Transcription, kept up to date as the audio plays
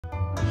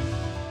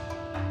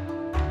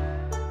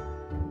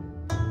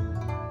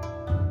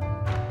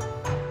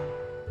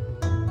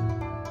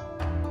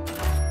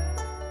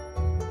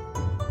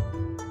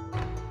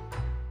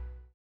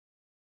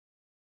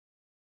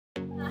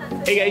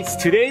Hey guys,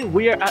 today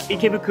we are at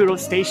Ikebukuro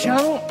station.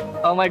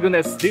 Oh my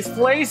goodness, this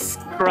place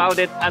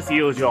crowded as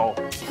usual.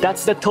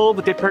 That's the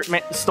top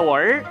department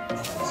store.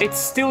 It's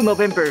still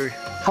November.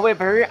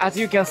 However, as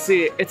you can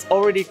see, it's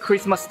already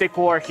Christmas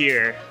decor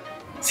here.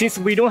 Since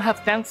we don't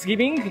have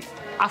Thanksgiving,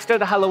 after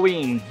the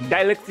Halloween,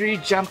 directly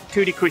jump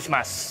to the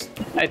Christmas.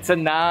 It's a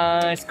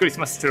nice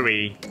Christmas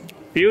tree.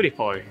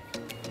 Beautiful.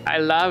 I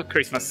love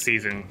Christmas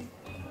season.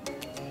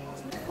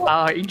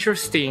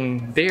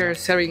 Interesting. They are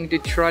selling the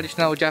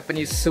traditional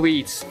Japanese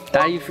sweets,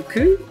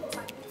 daifuku.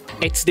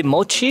 It's the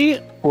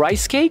mochi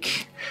rice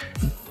cake,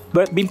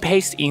 but been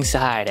pasted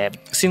inside.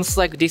 Seems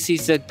like this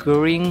is a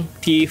green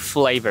tea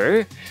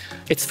flavor.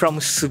 It's from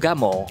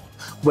Sugamo,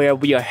 where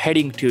we are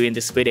heading to in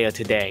this video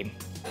today.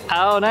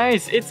 Oh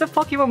nice, it's a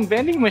Pokemon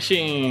vending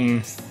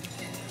machine.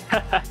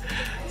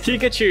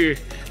 Pikachu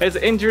is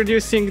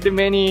introducing the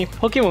many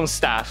Pokemon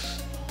stuff.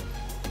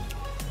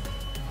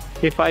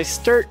 If I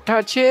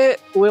touch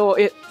it, will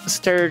it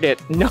start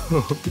it? No,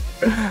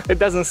 it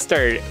doesn't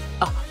start.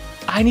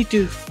 I need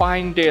to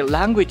find the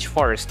language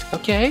first.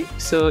 Okay,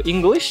 so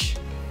English.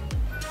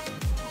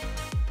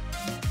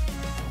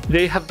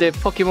 They have the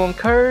Pokemon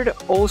card.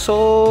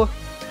 Also,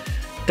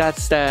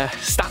 that's the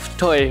stuffed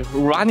toy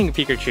running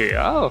Pikachu.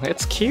 Oh,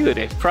 it's cute.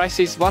 The price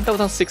is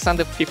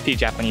 1,650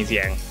 Japanese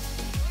yen.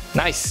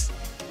 Nice.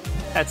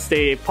 That's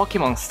the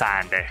Pokemon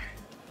stand.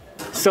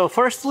 So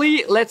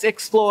firstly, let's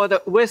explore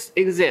the west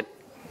exit.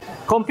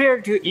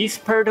 Compared to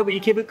east part of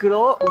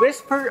Ikebukuro,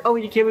 west part of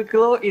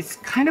Ikebukuro is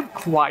kind of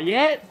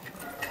quiet.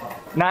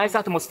 Nice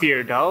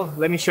atmosphere though.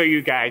 Let me show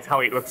you guys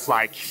how it looks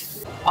like.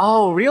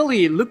 Oh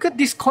really? Look at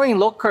this coin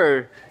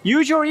locker.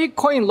 Usually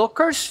coin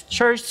lockers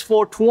charge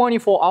for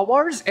 24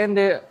 hours and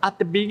at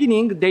the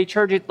beginning they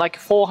charge it like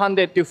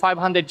 400 to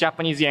 500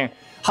 Japanese yen.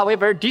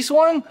 However, this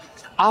one,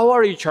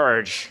 hourly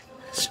charge.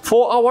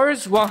 4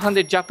 hours,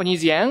 100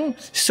 Japanese yen.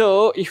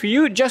 So if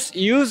you just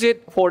use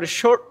it for the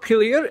short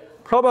period,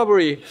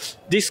 probably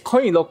this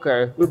coin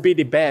locker would be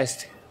the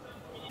best.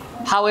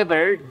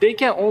 However, they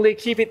can only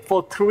keep it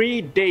for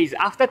 3 days.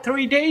 After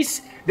 3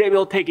 days, they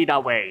will take it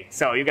away.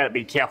 So you gotta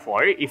be careful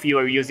if you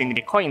are using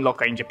the coin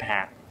locker in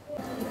Japan.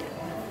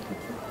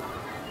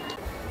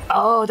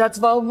 Oh, that's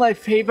one of my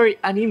favorite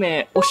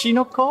anime,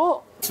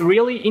 Oshinoko. It's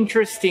really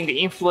interesting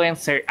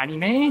influencer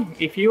anime.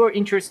 If you are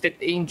interested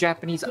in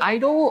Japanese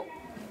idol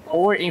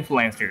or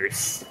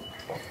influencers,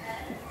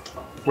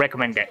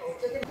 recommend it.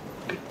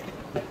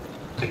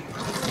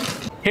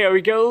 Here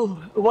we go.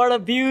 What a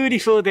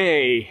beautiful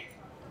day.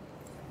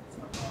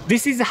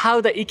 This is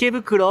how the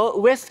Ikebukuro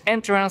west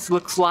entrance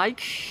looks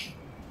like.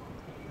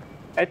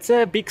 It's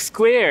a big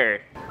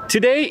square.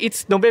 Today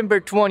it's November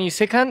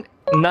 22nd,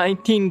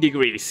 19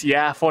 degrees.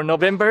 Yeah, for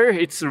November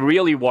it's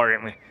really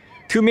warm.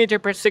 2 meters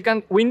per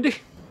second wind.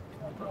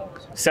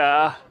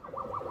 So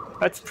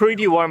that's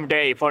pretty warm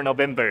day for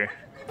November.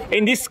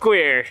 In this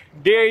square,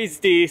 there is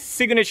the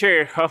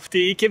signature of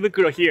the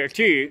Ikebukuro here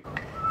too.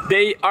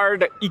 They are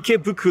the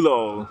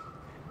Ikebukuro.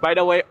 By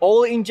the way,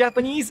 all in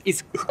Japanese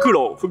is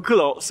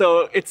fukuro.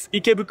 So it's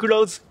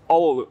Ikebukuro's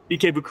all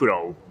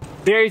Ikebukuro.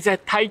 There is a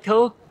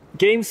Taito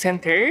game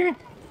center.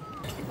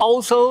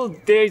 Also,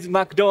 there is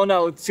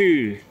McDonald's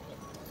too.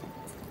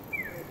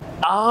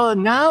 Oh,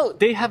 now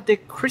they have the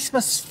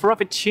Christmas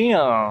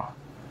Frappuccino.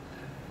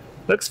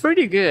 Looks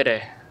pretty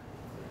good.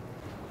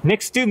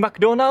 Next to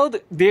McDonald's,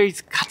 there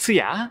is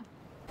Katsuya.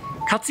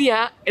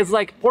 Katsuya is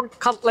like pork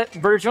cutlet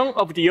version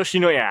of the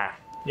Yoshinoya.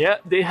 Yeah,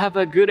 they have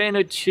a good and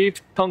a cheap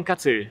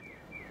tonkatsu.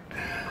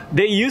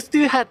 They used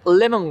to have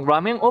lemon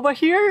ramen over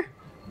here,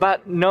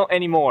 but not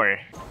anymore.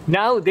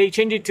 Now they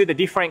changed it to the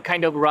different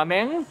kind of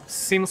ramen.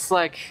 Seems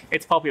like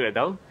it's popular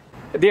though.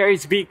 There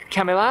is big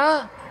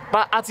camera,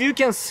 but as you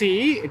can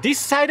see, this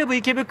side of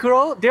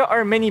Ikebukuro, there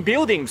are many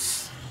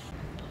buildings.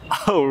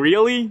 Oh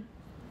really?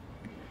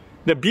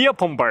 The beer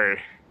pong bar.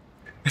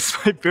 It's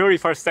my very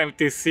first time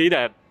to see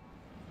that.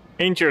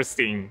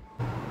 Interesting.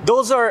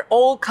 Those are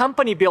all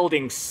company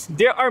buildings.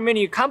 There are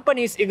many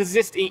companies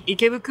exist in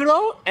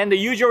Ikebukuro and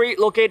usually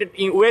located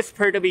in west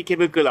part of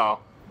Ikebukuro.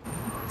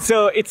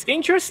 So it's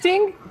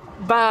interesting,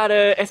 but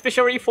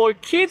especially for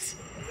kids,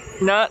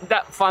 not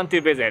that fun to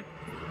visit.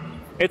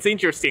 It's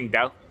interesting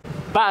though.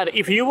 But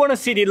if you want to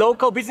see the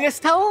local business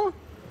town,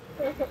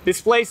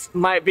 this place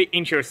might be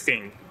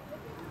interesting.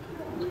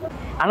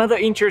 Another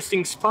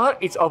interesting spot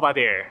is over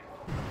there.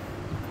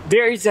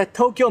 There is a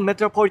Tokyo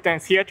Metropolitan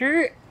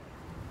Theater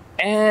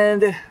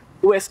and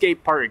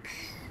Westgate Park.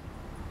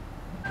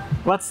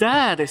 What's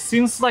that? It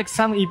seems like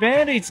some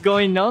event is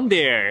going on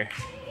there.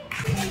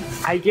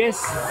 I guess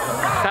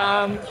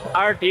some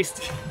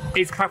artist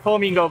is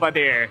performing over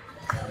there.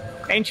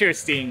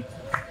 Interesting.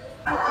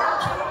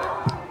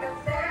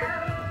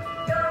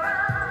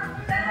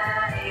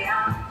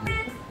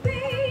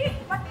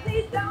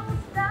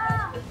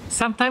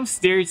 Sometimes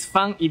there is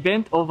fun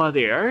event over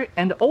there,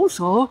 and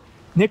also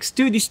next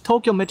to this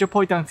Tokyo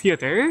Metropolitan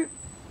Theater,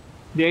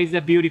 there is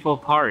a beautiful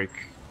park.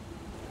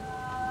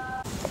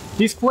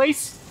 This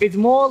place is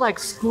more like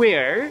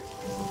square,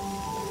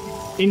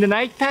 In the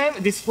nighttime,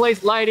 this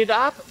place lighted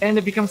up and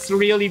it becomes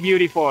really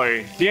beautiful.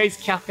 There is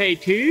cafe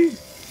too.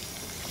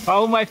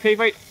 Oh, my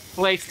favorite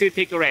place to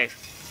take a rest.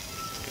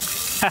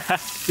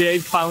 There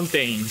is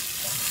fountain.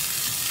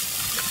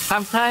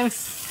 Sometimes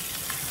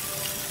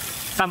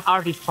some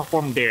artists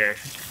perform there.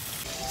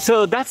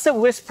 So that's the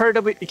west part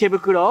of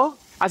Ikebukuro.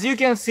 As you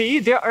can see,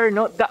 there are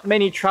not that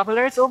many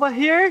travelers over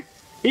here.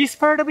 East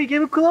part of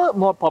Ikebukuro,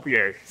 more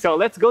popular. So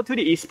let's go to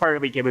the east part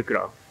of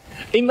Ikebukuro.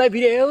 In my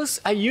videos,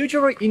 I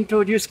usually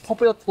introduce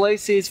popular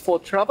places for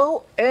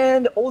travel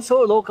and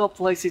also local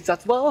places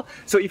as well.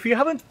 So if you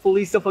haven't,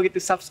 please don't forget to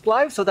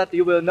subscribe so that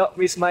you will not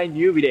miss my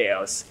new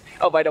videos.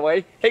 Oh, by the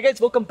way, hey guys,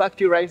 welcome back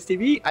to Rion's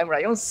TV. I'm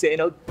Rion, say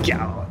no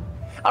go.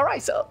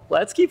 Alright, so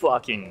let's keep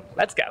walking.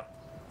 Let's go.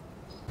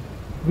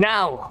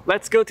 Now,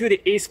 let's go to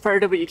the east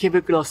part of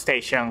Ikebukuro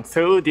station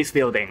through this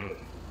building.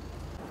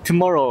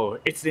 Tomorrow,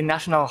 it's the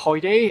national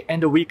holiday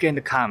and the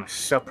weekend comes,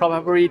 so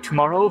probably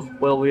tomorrow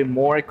will be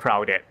more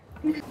crowded.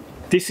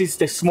 This is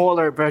the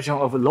smaller version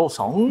of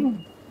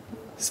Lawson,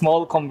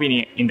 small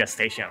convenience in the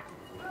station.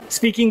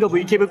 Speaking of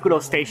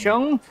Ikebukuro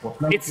station,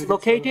 it's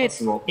located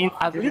in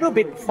a little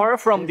bit far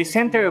from the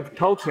center of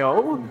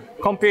Tokyo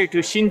compared to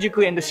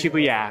Shinjuku and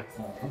Shibuya.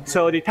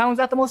 So the town's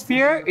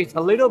atmosphere is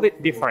a little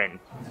bit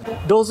different.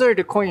 Those are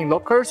the coin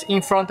lockers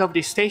in front of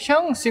the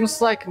station. Seems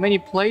like many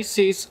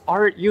places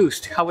are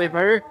used.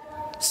 However,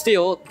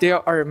 still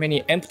there are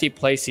many empty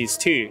places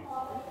too.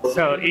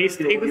 So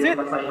east exit,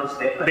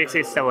 this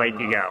is the way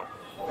to go.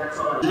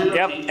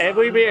 Yep,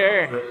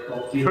 everywhere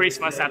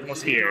Christmas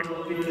atmosphere.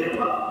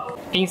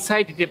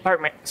 Inside the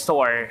department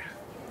store,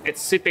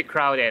 it's super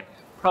crowded.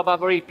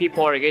 Probably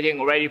people are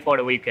getting ready for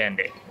the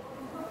weekend.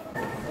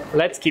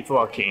 Let's keep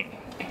walking.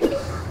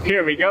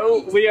 Here we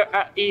go, we are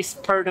at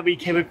east part of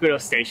Ikebukuro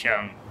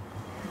station.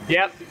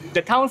 Yep,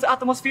 the town's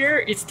atmosphere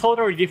is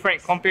totally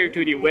different compared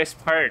to the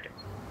west part.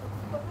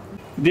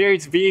 There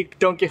is big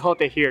Don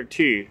Quixote here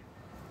too.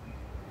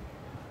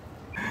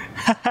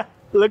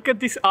 Look at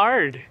this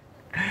art!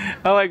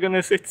 Oh my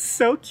goodness, it's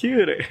so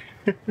cute!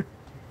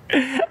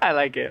 I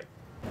like it.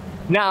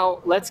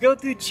 Now, let's go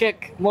to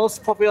check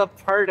most popular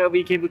part of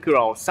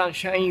Ikebukuro,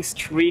 Sunshine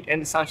Street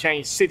and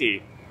Sunshine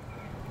City.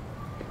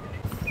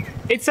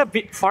 It's a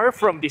bit far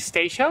from the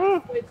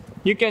station.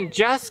 You can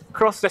just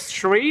cross the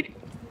street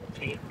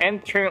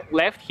and turn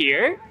left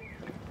here.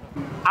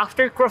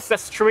 After cross the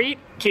street,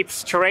 keep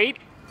straight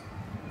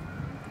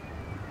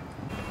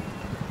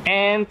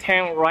and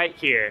turn right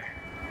here.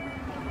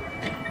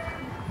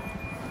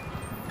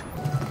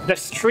 The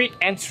street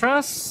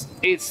entrance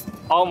is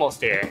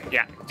almost there.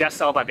 Yeah,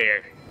 just over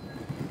there.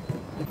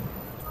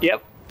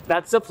 Yep,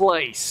 that's the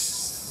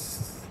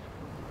place.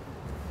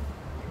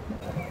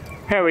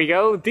 Here we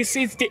go. This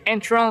is the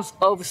entrance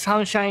of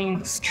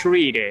Sunshine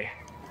Street.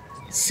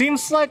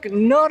 Seems like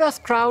not as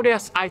crowded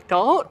as I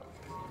thought.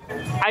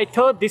 I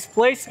thought this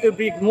place would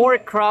be more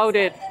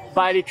crowded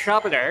by the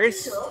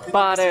travelers,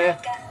 but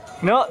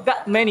not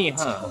that many,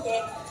 huh?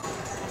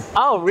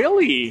 Oh,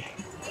 really?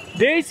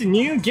 There is a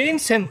new game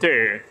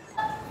center.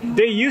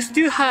 They used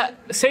to have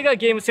Sega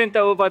Game Center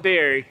over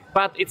there,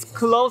 but it's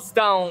closed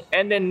down,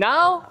 and then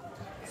now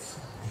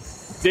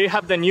they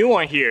have the new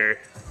one here.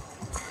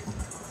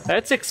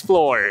 Let's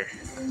explore.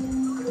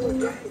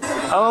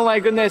 Oh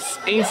my goodness,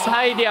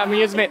 inside the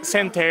amusement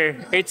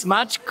center, it's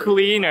much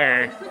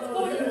cleaner.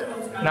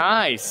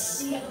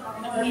 Nice.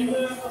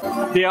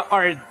 There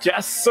are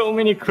just so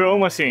many claw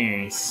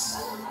machines.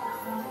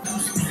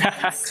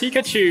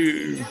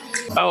 Pikachu.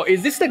 Oh,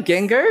 is this the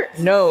Gengar?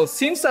 No,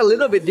 seems a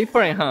little bit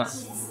different, huh?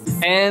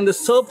 And the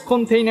soap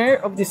container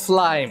of the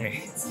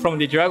slime from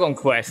the Dragon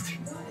Quest.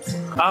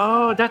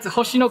 Oh, that's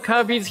Hoshino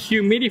Kabi's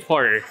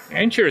humidifier.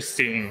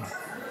 Interesting.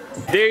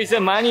 There is a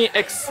money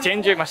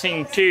exchanger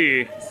machine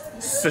too.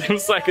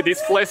 Seems like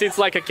this place is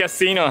like a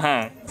casino,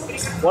 huh?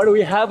 What do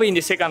we have in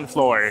the second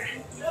floor?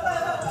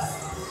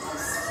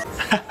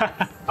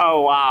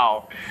 Oh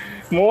wow,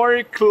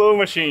 more claw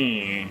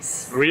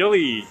machines.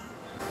 Really?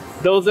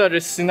 Those are the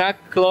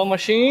snack claw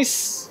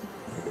machines.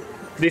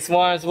 This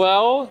one as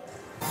well.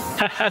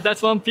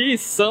 That's One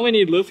Piece. So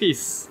many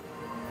Luffys.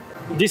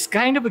 This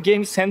kind of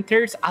game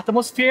center's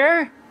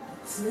atmosphere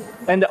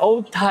and the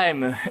old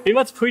time, it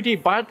was pretty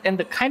bad and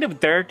kind of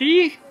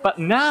dirty, but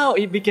now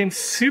it became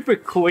super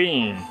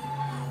clean.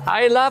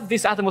 I love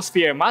this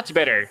atmosphere much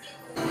better.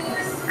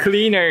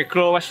 Cleaner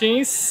claw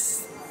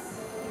machines,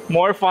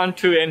 more fun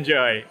to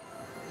enjoy.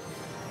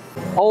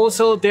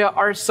 Also, there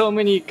are so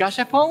many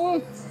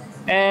gashapon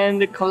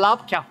and the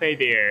club cafe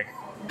there.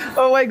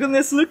 Oh my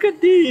goodness, look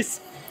at this!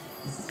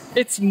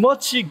 It's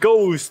Mochi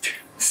Ghost.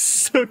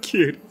 So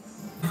cute.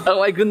 Oh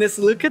my goodness,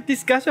 look at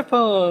this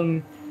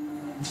gashapon.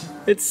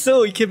 It's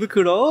so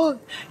Ikebukuro.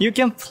 You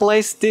can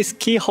place this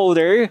key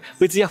holder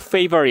with your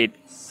favorite.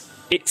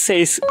 It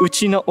says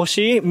Uchi no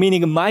Oshi,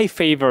 meaning my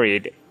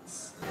favorite.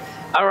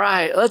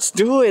 Alright, let's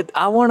do it.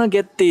 I wanna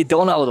get the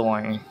Donald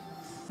one.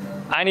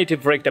 I need to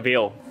break the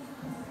bill.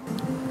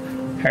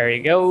 Here we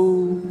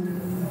go.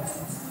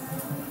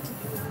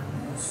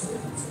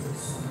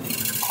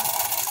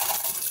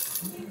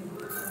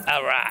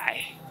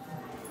 Alright.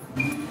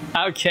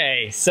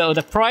 Okay, so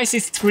the price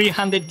is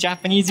 300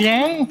 Japanese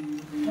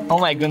yen. Oh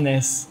my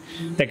goodness.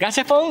 The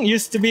gachapon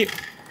used to be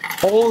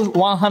all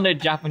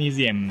 100 Japanese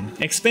yen.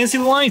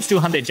 Expensive one is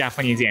 200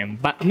 Japanese yen.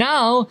 But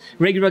now,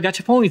 regular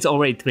gachapon is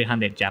already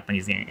 300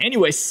 Japanese yen.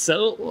 Anyway,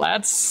 so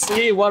let's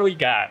see what we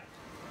got.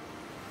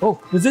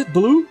 Oh, is it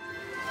blue?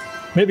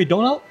 Maybe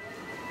donut?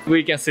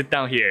 We can sit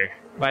down here.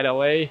 By the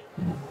way,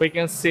 we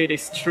can see the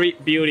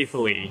street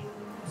beautifully.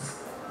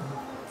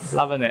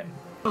 Loving it.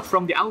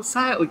 From the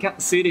outside, we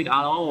can't see it at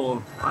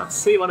all. Let's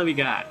see what we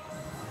got.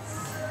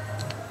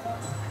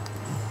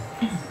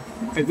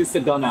 Is this a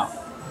donut?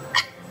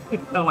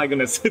 Oh my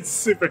goodness, it's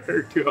super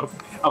hard to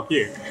up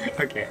here.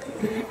 Okay.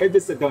 Is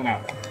this a donut?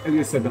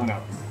 Is this a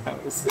donut?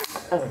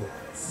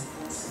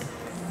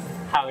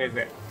 How is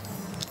it?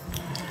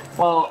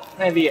 Well,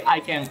 maybe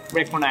I can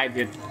recognize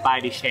it by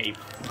the shape.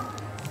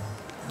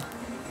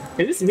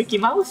 Is this Mickey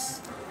Mouse?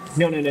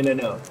 No.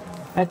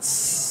 That's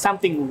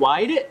something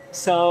white,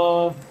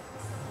 so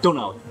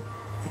donut.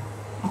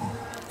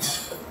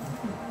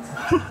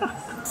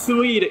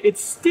 Sweet,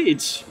 it's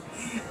Stitch.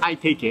 I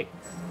take it.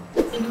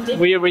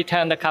 We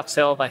return the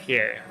capsule over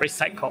here,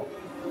 recycle.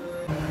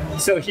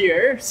 So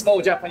here,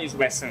 small Japanese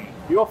lesson.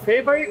 Your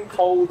favorite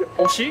called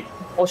oshi?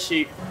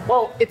 Oshi.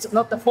 Well, it's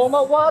not the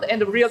formal word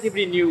and a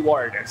relatively new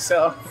word.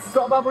 So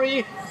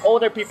probably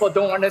older people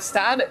don't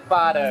understand,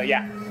 but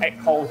yeah, I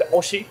called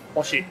oshi,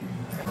 oshi.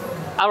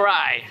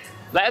 Alright,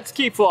 let's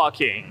keep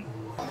walking.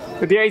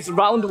 There is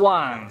round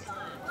one.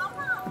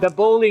 The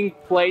bowling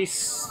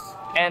place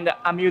and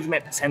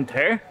amusement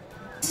center.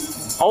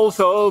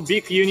 Also,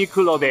 big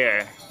Uniqlo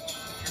there.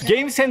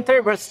 Game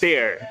center was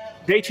there.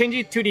 They changed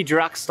it to the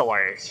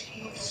drugstore.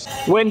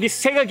 When the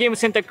Sega Game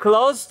Center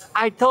closed,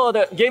 I thought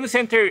the Game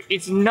Center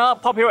is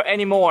not popular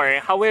anymore.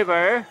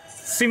 However,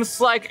 seems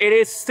like it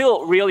is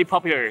still really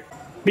popular.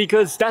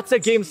 Because that's a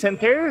game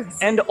center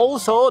and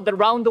also the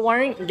round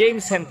one game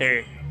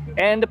center.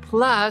 And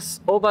plus,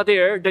 over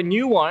there, the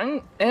new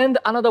one and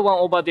another one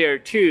over there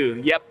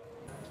too. Yep.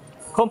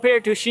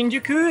 Compared to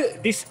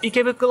Shinjuku, this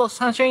Ikebukuro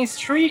Sunshine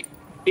Street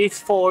is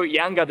for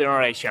younger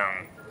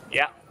generation.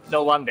 Yeah,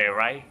 no wonder,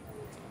 right?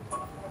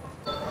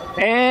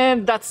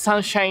 And that's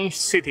Sunshine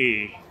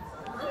City.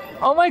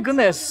 Oh my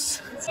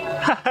goodness.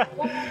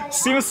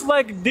 Seems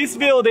like this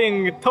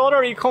building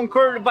totally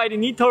conquered by the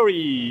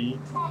Nitori.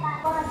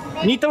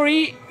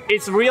 Nitori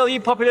is really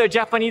popular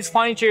Japanese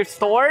furniture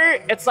store.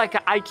 It's like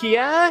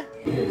IKEA.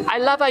 I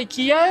love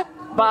IKEA,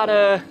 but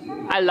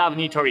I love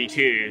Nitori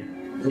too.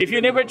 If you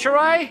never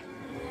try,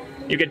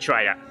 you can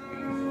try that.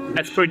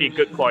 That's pretty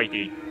good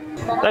quality.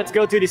 Let's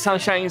go to the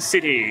Sunshine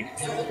City.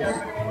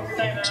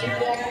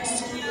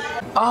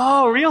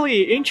 Oh,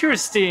 really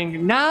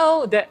interesting.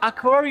 Now the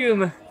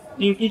aquarium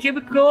in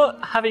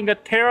Ikebukuro having a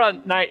Terra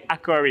Night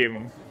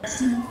aquarium.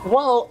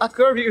 Well,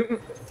 aquarium,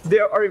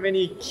 there are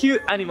many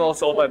cute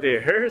animals over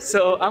there.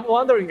 So I'm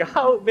wondering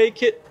how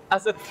make it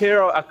as a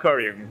Terra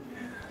aquarium.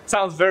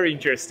 Sounds very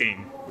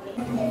interesting.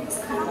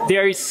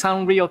 There is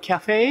Sanrio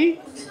Cafe.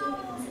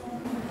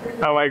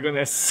 Oh my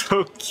goodness,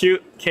 so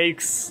cute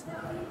cakes.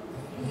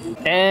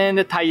 And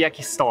the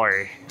taiyaki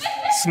store.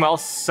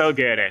 Smells so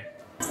good.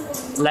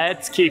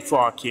 Let's keep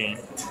walking.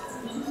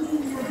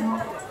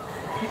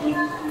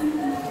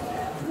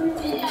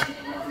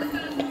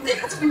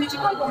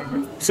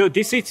 So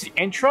this is the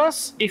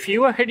entrance. If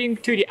you are heading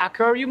to the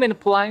aquarium and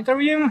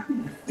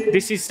planetarium,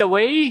 this is the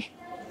way.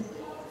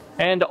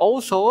 And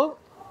also,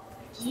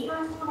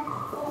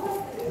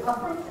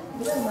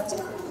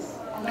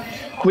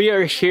 we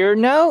are here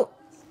now.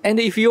 And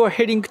if you are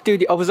heading to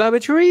the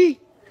observatory,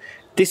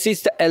 this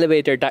is the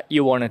elevator that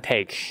you want to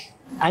take.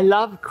 I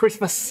love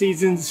Christmas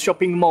season's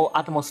shopping mall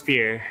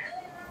atmosphere.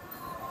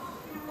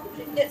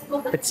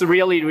 It's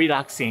really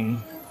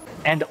relaxing.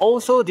 And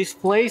also this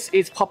place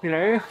is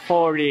popular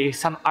for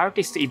some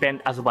artist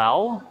event as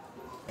well.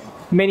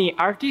 Many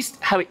artists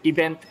have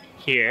event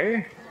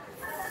here.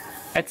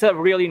 It's a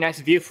really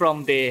nice view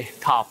from the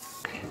top.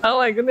 Oh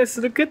my goodness,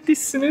 look at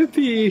this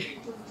Snoopy!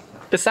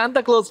 The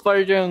Santa Claus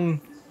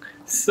version.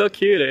 So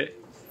cute.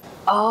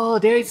 Oh,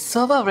 there is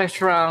soba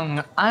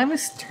restaurant. I'm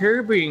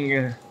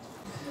starving.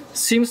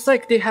 Seems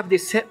like they have the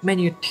set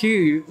menu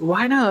too.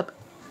 Why not?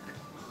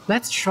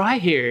 Let's try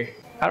here.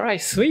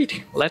 Alright,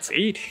 sweet. Let's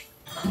eat.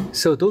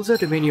 So those are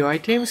the menu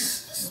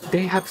items.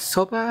 They have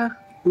soba,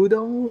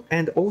 udon,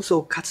 and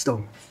also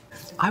katsudon.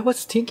 I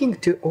was thinking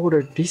to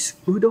order this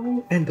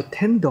udon and the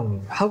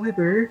tendon.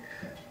 However,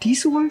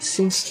 this one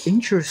seems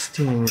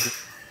interesting.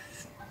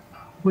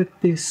 With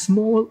the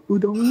small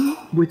udon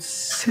with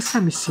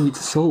sesame seed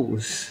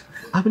sauce.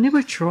 I've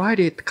never tried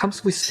it.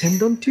 Comes with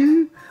tendon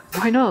too?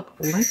 Why not?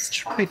 Let's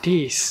try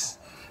this.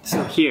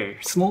 So here,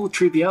 small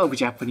trivia of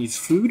Japanese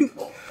food.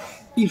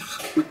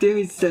 If there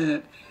is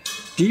a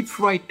deep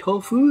fried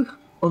tofu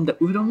on the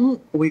udon,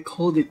 we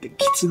call it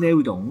kitsune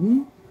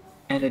udon.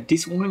 And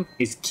this one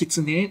is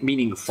kitsune,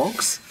 meaning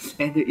fox.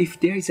 And if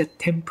there is a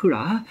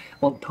tempura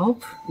on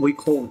top, we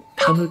call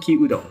tanuki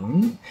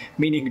udon,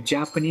 meaning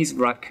Japanese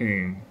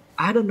raccoon.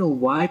 I don't know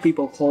why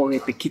people call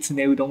it the kitsune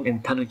udon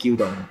and tanuki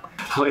udon.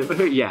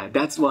 However, yeah,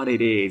 that's what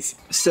it is.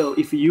 So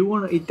if you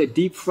want to eat the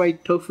deep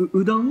fried tofu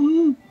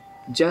udon,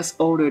 just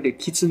order the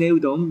kitsune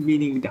udon,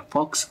 meaning the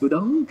fox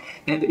udon.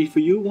 And if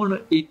you want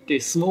to eat the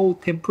small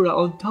tempura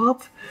on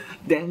top,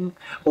 then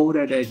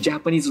order the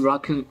Japanese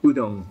raccoon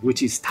udon,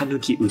 which is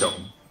tanuki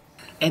udon.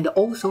 And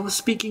also,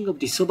 speaking of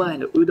the soba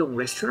and udon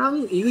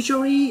restaurant,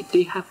 usually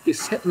they have the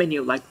set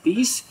menu like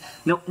this.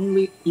 Not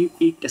only you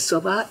eat the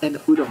soba and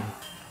udon,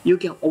 you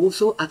can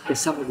also add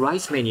some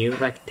rice menu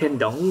like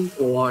tendon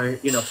or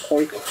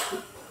pork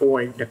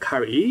or the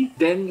curry.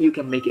 Then you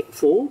can make it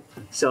full.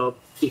 So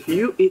if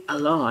you eat a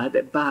lot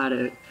but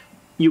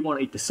you want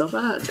to eat the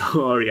soba,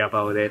 don't worry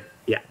about it.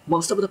 Yeah,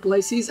 most of the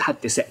places have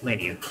the set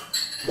menu.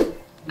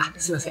 あ、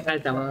すいません、あ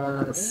りがとうござ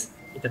います。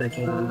いただき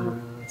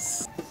ま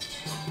す。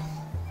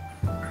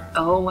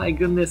Oh my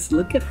goodness,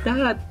 look at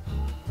that!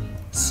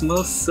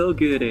 Smells so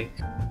good.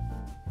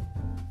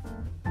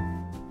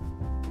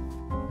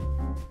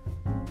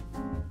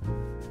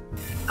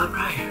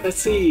 Alright,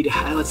 let's eat.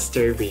 I was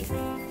starving.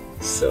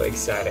 So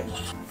excited.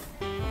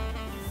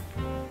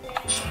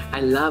 I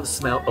love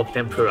smell of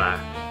tempura.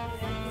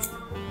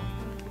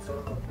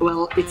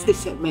 Well, it's the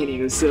set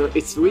menu, so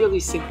it's really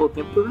simple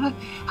tempura.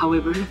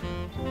 However,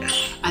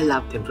 I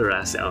love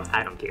tempura, so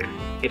I don't care.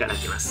 いただ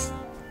きます。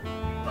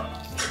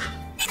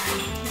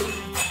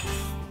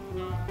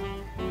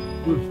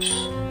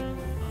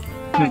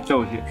めっちゃ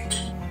美味し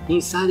い。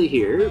Inside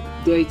here,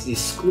 there is the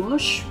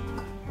squash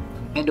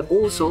and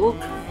also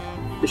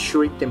the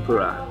shrimp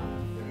tempura.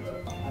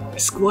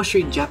 Squash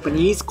in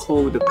Japanese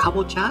called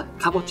kabocha.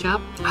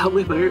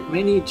 However,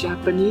 many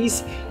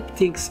Japanese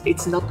thinks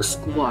it's not a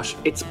squash,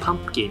 it's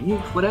pumpkin.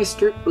 When I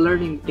start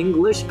learning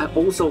English, I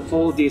also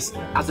call this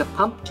as a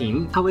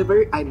pumpkin.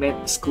 However, I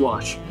meant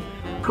squash.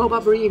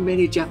 Probably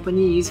many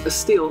Japanese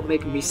still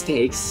make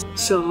mistakes.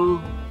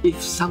 So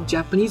if some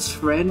Japanese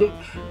friend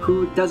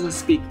who doesn't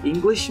speak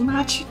English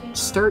much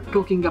start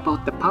talking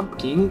about the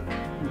pumpkin,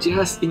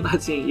 just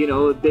imagine,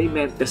 they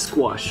meant the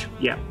squash.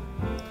 Yeah,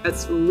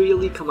 that's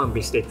really common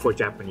mistake for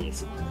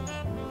Japanese.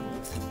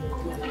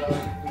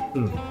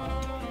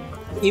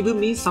 Even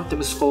me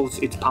sometimes calls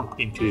it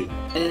pumpkin too.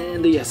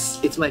 And yes,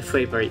 it's my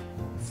favorite,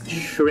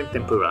 shrimp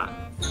tempura.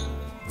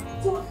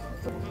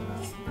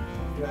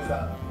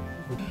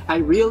 I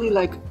really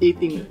like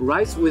eating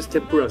rice with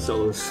tempura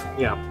sauce.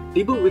 Yeah,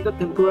 even with the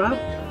tempura,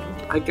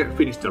 I can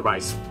finish the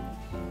rice.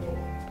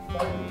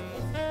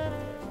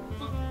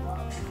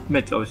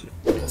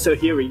 So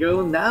here we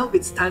go. Now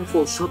it's time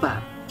for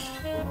soba.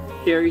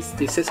 Here is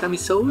the sesame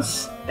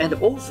sauce and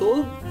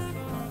also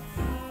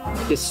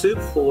the soup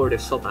for the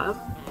soba.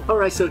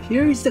 Alright, so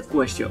here is the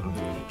question.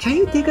 Can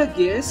you take a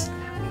guess?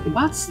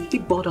 What's the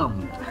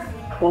bottom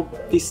of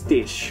this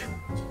dish?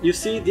 You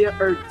see there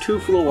are two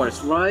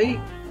floors, right?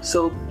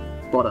 So,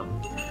 bottom.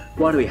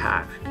 What do we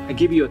have? I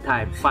give you a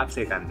time, 5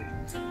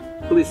 seconds.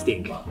 Please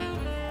think.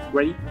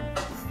 Ready?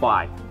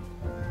 5,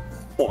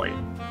 4,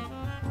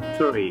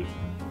 3,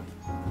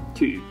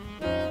 2,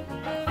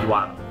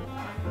 1.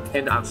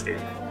 And answer.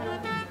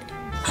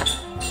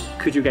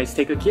 Could you guys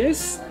take a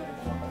guess?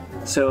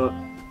 So,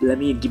 let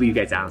me give you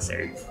guys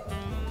answer.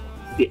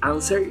 The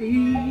answer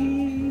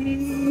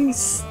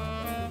is...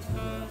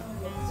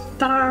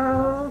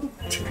 Ta-da!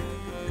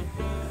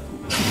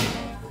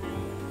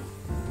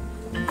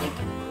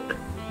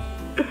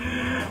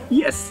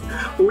 Yes,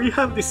 we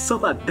have the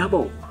soba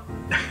double.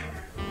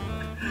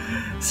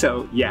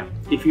 So yeah,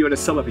 if you're a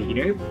soba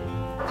beginner,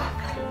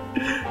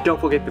 don't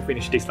forget to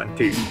finish this one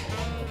too.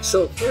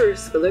 So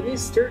first, let me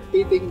start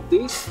eating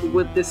this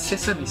with the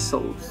sesame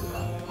sauce.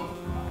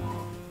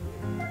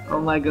 Oh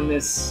my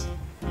goodness,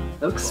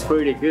 looks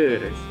pretty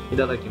good. い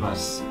ただきま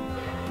す。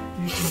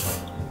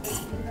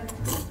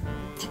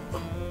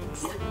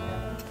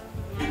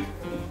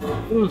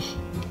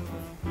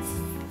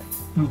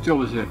めっちゃ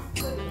美味しい。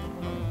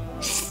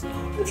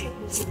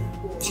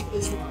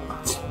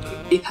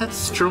It has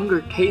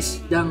stronger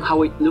taste than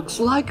how it looks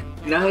like.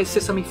 Nice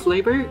sesame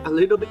flavor, a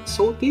little bit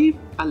salty.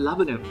 I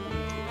love them.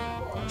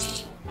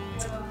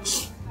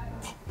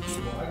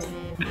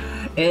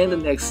 And the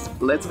next,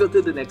 let's go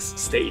to the next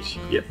stage.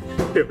 Yep,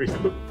 there we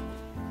go.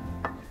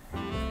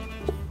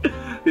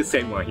 The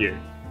same one here,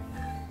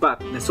 but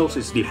the sauce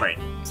is different.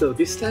 So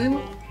this time,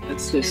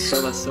 let's do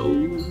soba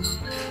sauce.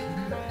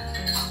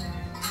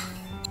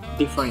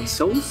 Different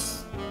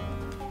sauce.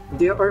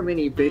 There are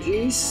many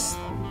veggies.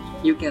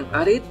 You can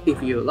add it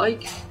if you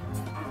like.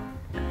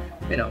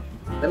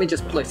 Let me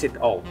just place it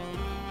all.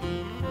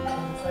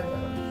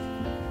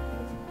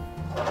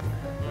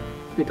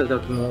 いただ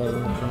きま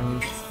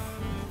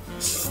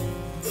す。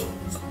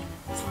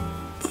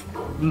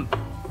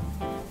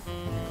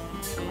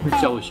めっ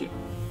ちゃ美味しい。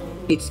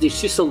It's the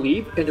shiso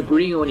leaf and the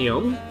green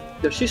onion.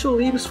 The shiso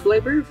leaf's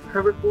flavor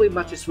perfectly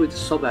matches with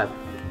soba.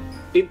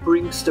 It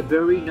brings the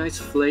very nice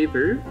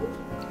flavor.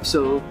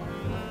 So,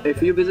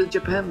 if you visit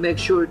Japan, make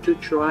sure to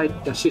try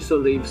the shiso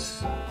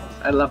leaves.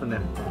 I love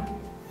them.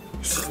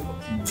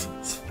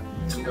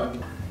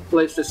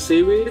 Place the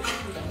seaweed,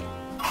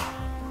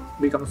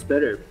 becomes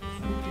better.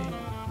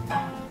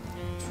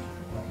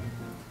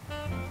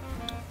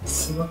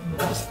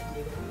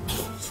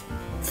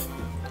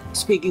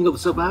 Speaking of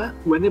soba,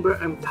 whenever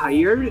I'm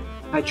tired,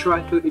 I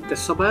try to eat the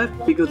soba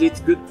because it's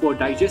good for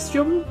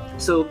digestion.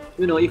 So,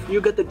 you know, if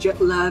you get the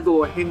jet lag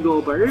or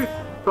hangover,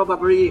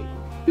 probably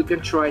you can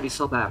try the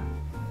soba.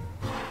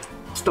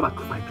 Stomach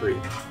factory.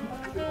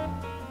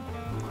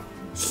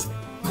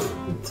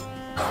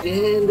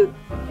 And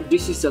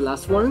this is the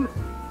last one.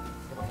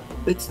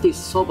 It's the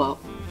soba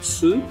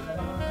soup.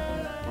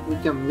 We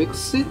can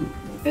mix it,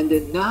 and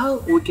then now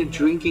we can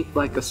drink it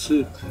like a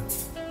soup.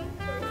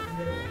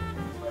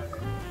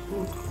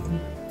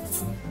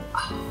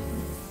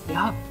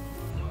 Yeah.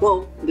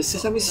 Well, the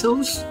sesame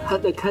sauce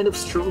had a kind of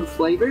strong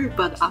flavor,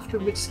 but after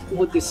mixing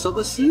with the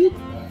soba soup,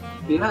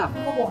 yeah,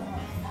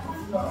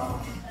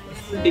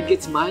 it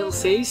gets mild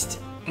taste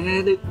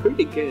and it's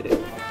pretty good.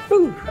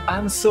 Ooh,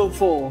 I'm so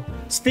full.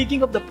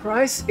 Speaking of the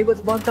price, it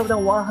was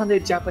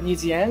 1,100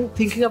 Japanese yen.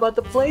 Thinking about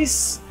the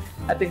place,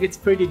 I think it's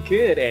pretty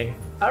good, eh?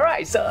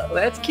 Alright, so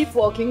let's keep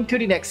walking to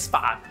the next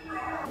spot.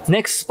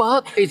 Next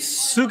spot is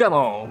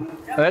Sugamo.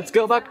 Let's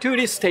go back to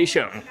the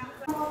station.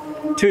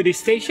 To the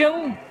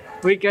station,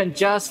 we can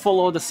just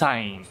follow the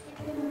sign.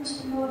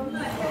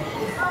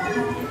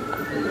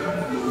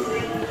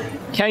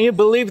 Can you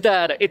believe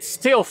that it's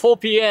still 4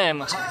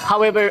 p.m.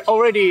 However,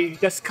 already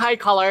the sky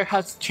color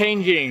has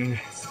changing.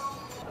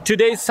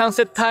 Today's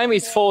sunset time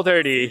is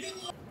 4:30.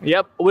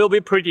 Yep, will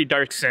be pretty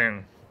dark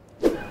soon.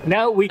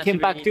 Now we came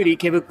back to the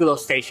Ikebukuro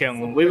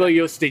station. We will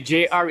use the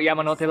JR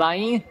Yamanote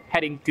line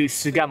heading to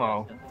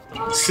Sugamo.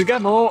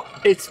 Sugamo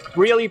is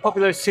really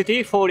popular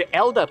city for the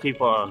elder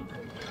people.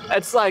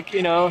 It's like,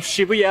 you know,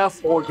 Shibuya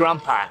for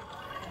grandpa.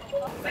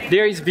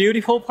 There is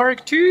beautiful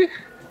park too.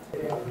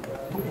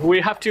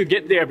 We have to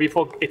get there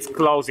before it's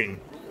closing.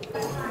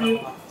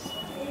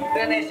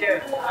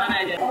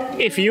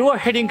 If you are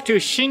heading to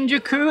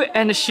Shinjuku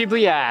and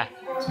Shibuya,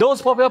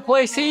 those popular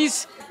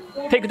places,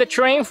 take the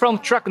train from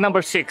track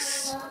number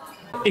 6.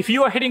 If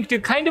you are heading to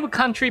kind of a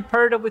country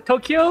part of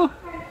Tokyo,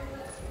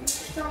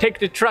 take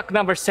the track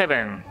number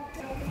 7.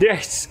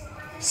 There's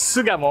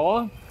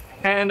Sugamo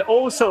and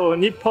also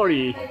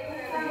Nippori,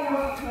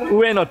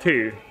 Ueno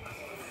too.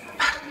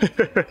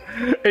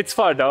 It's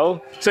far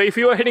though, so if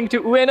you are heading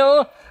to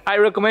Ueno, I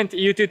recommend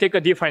you to take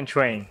a different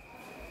train.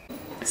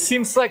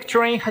 Seems like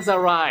train has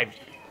arrived.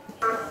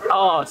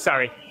 Oh,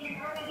 sorry.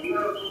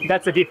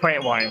 That's a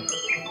different one.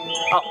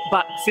 Oh,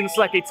 but seems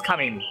like it's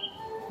coming.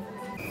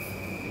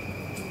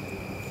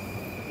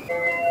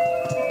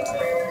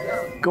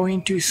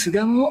 Going to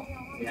Sugamo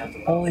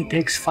only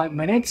takes 5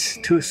 minutes,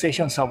 2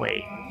 stations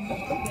away.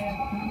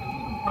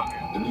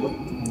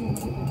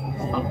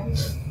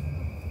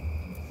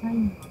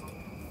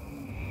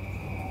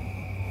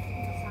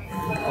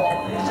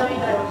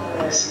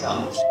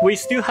 We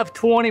still have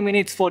 20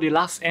 minutes for the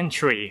last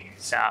entry,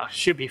 so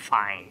should be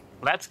fine.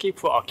 Let's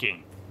keep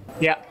walking.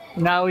 Yeah,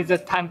 now is the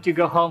time to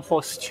go home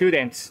for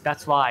students.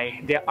 That's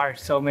why there are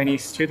so many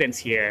students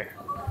here.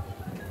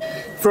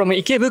 From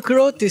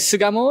Ikebukuro to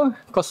Sugamo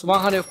costs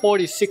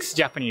 146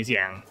 Japanese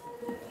yen.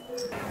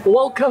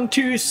 Welcome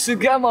to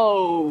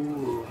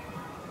Sugamo!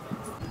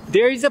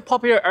 There is a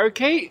popular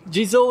arcade,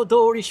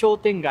 Jizodori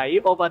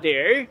Shotengai over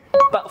there.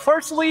 But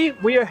firstly,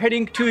 we are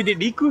heading to the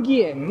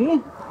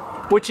Rikugien,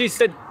 which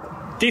is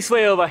this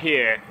way over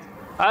here.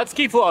 Let's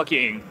keep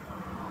walking.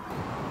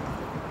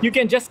 You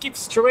can just keep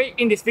straight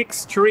in this big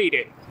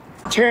street.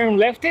 Turn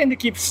left and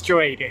keep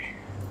straight.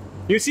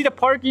 You see the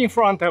park in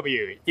front of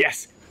you.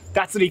 Yes,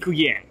 that's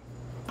Rikugien.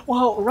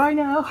 Well, right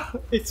now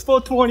it's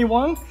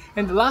 4:21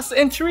 and the last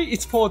entry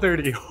is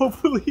 4:30.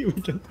 Hopefully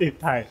we can save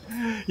time.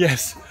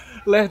 Yes,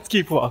 let's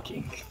keep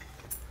walking.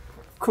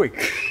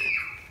 Quick.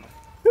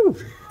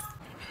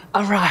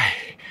 Alright,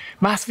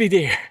 must be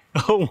there.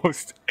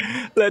 Almost.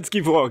 Let's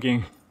keep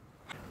walking.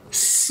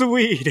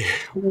 Sweet,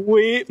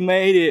 we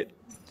made it.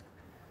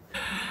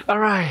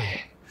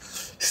 Alright,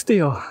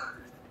 still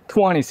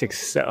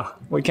 26, so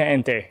we can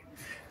enter.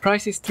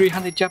 Price is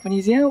 300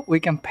 Japanese yen. We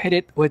can pay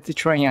it with the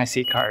train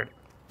IC card.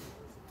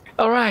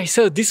 Alright,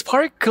 so this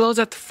park closed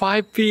at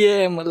 5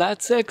 p.m.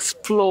 Let's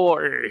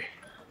explore.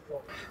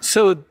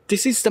 So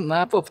this is the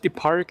map of the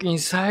park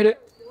inside.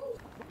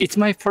 It's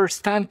my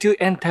first time to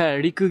enter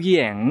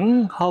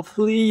Rikugien.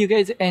 Hopefully you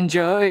guys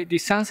enjoy the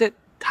sunset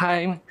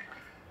time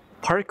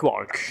park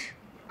walk.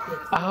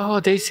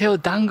 Oh, they sell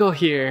dango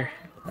here.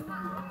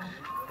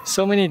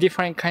 So many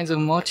different kinds of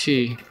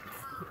mochi.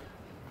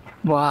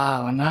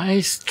 Wow,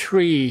 nice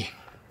tree.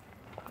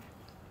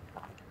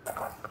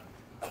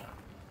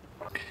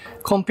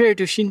 Compared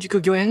to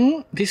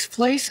Shinjuku-gyoen, this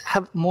place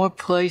have more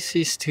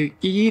places to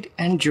eat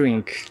and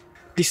drink.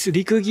 This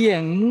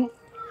Rikugien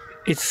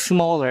is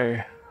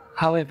smaller.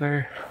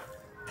 However,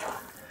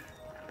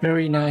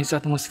 very nice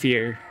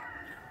atmosphere.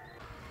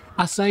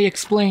 As I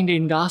explained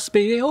in the last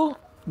video,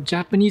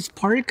 Japanese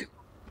parks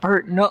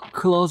are not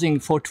closing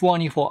for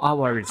 24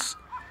 hours.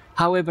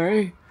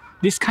 However,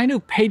 this kind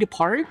of paid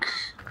park,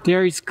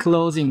 there is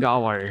closing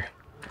hour.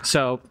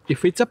 So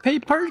if it's a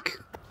paid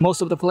park,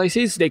 most of the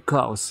places they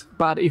close.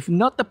 But if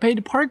not the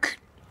paid park,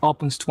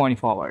 opens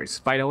 24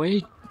 hours. By the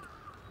way,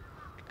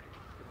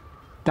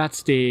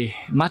 That's the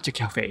matcha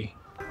cafe.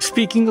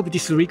 Speaking of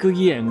this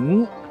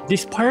Rikugien,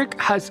 this park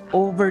has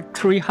over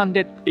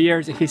 300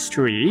 years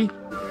history.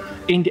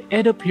 In the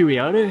Edo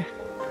period,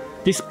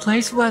 this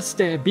place was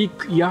the big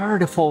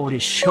yard for the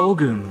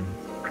shogun,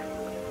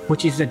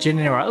 which is the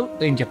general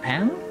in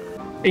Japan.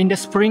 In the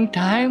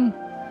springtime,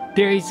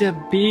 there is a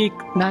big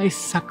nice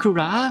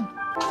sakura,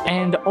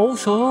 and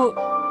also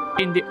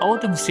in the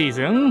autumn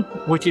season,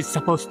 which is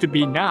supposed to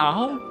be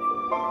now,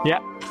 yeah,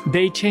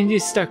 they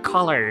changes the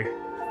color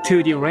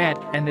to the red,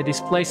 and this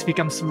place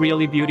becomes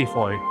really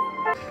beautiful.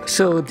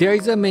 So there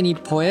is a many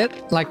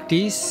poet like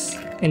this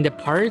in the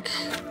park.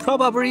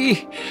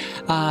 Probably,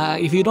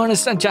 if you don't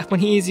understand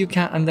Japanese, you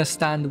can't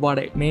understand what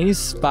it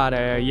means. But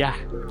yeah,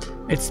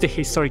 it's the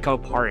historical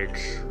park.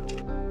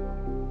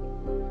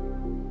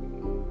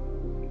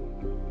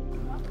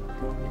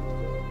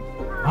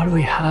 What do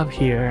we have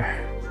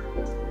here?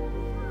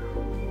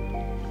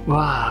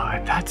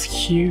 Wow, that's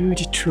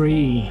huge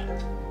tree.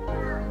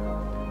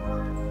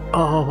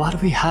 Oh, what do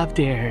we have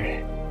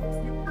there?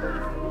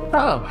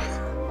 Oh,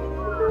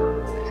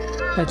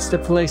 that's the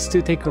place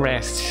to take a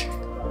rest.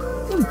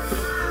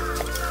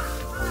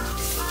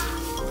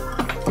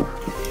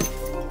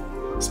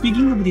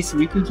 Speaking of this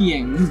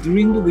Rikugien,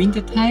 during the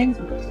winter time,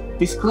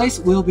 this place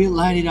will be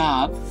lighted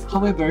up.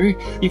 However,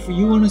 if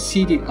you want to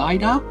see it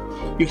light up,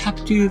 you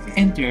have to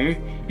enter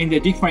in the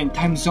different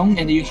time zone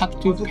and you have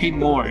to pay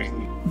more.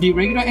 The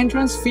regular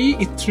entrance fee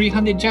is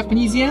 300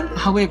 Japanese yen.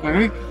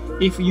 However,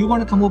 if you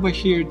want to come over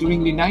here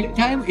during the night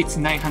time, it's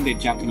 900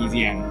 Japanese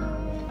yen.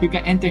 You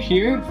can enter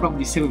here from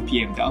the 7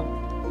 PM though.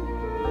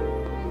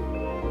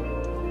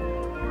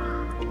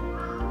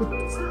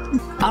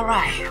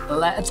 Alright,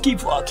 let's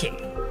keep walking.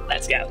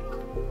 Let's go.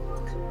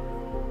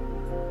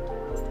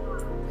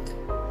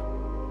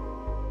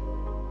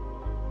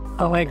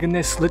 Oh my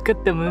goodness, look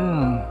at the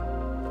moon.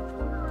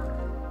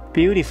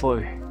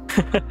 Beautiful.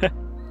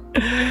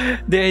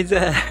 There is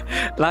a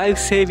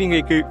life-saving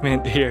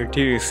equipment here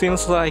too.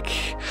 Seems like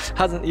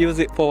hasn't used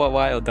it for a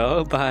while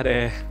though, but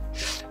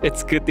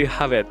it's good to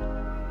have it.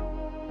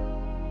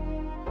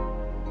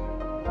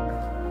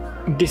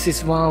 This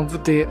is one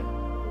of the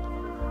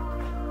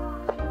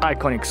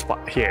iconic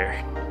spot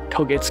here,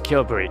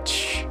 Togetsuki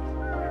Bridge.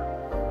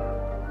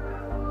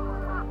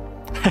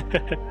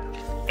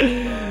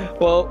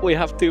 Well, we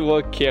have to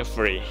walk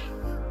carefully,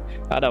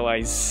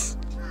 otherwise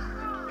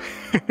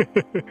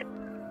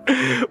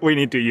we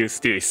need to use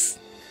this.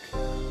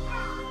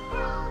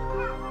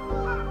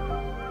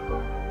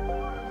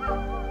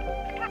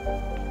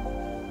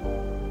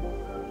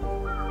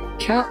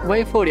 Can't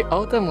wait for the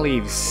autumn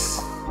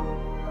leaves.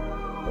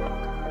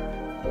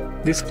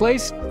 This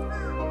place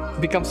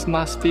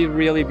must be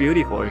really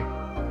beautiful.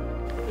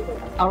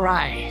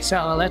 Alright,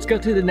 so let's go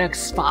to the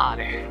next spot.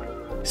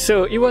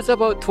 So it was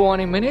about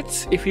 20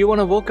 minutes. If you want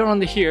to walk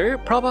around here,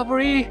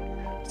 probably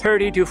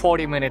 30 to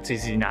 40 minutes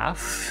is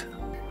enough.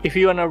 If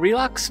you want to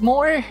relax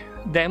more,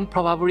 then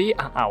probably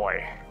an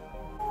hour.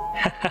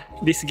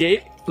 This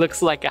gate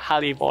looks like a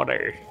Harry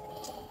Potter.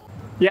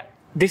 Yeah,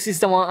 this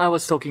is the one I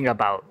was talking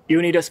about. You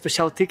need a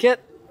special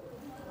ticket.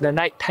 The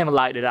nighttime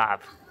lighted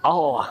up.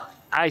 Oh,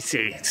 I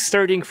see.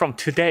 Starting from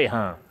today,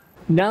 huh?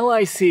 Now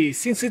I see.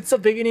 Since it's a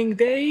beginning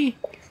day,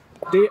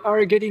 they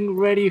are getting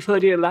ready for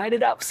the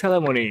lighted up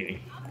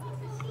ceremony.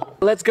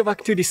 Let's go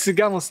back to the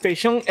Sugamo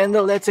station and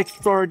let's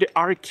explore the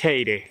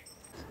arcade.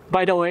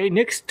 By the way,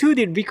 next to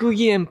the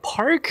Rikugien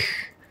Park,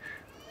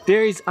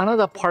 there is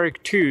another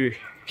park too.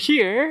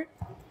 Here,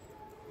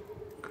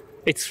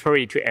 it's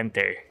free to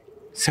enter.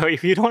 So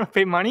if you don't want to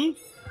pay money,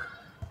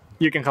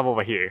 you can come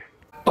over here.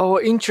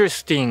 Oh,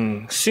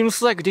 interesting.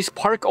 Seems like this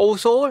park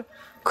also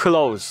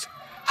closed.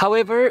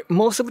 However,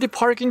 most of the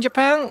park in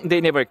Japan,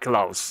 they never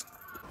close.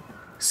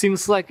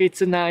 Seems like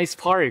it's a nice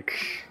park.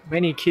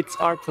 Many kids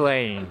are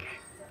playing.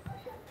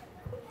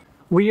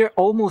 We are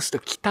almost the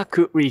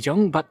Kitaku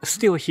region, but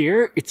still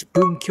here, it's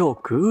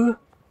Bunkyoku.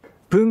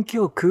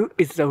 Bunkyoku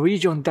is the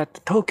region that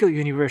Tokyo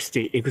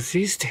University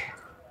exists.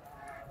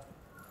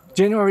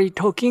 Generally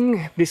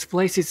talking, this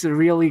place is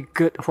really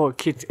good for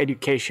kids'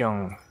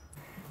 education.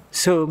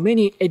 So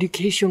many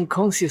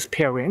education-conscious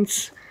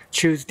parents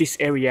choose this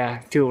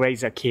area to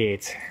raise their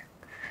kids.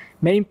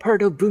 Main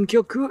part of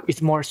Bunkyoku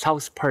is more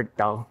south part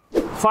though.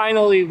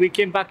 Finally, we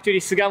came back to the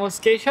Sugamo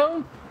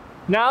station.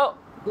 Now,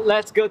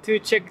 let's go to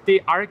check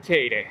the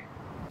arcade.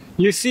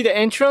 You see the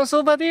entrance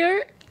over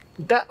there?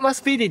 That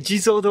must be the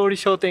Jizodori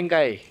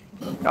Shotengai.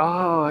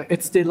 Oh,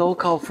 it's the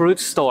local fruit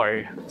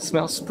store.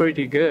 Smells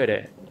pretty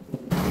good.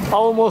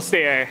 Almost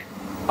there.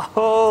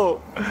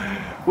 Oh,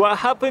 what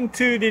happened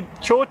to the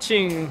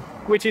chochin,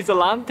 which is a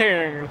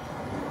lantern?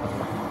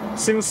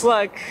 Seems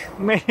like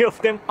many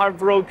of them are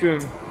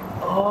broken.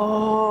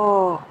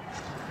 Oh,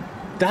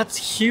 that's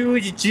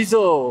huge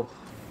Jizo.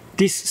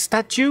 This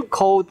statue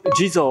called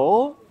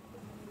Jizo.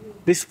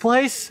 This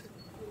place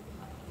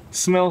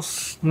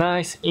smells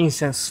nice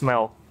incense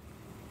smell.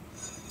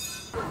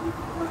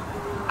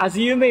 As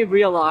you may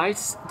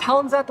realize,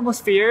 town's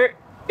atmosphere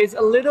is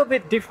a little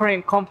bit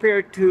different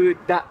compared to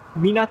that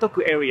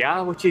Minatoku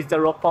area, which is the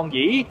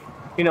Roppongi.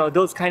 you know,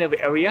 those kind of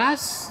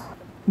areas.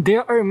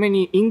 There are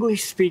many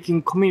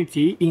English-speaking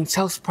community in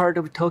south part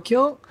of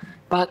Tokyo,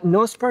 but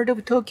north part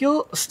of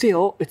Tokyo,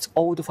 still it's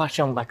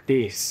old-fashioned like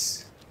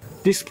this.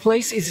 This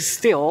place is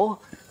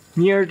still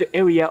near the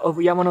area of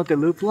Yamanote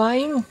Loop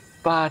Line,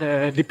 but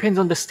depends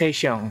on the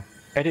station.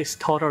 It is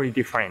totally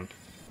different.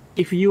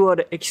 If you are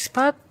the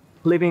expat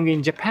living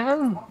in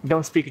Japan,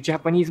 don't speak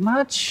Japanese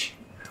much,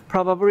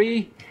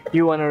 probably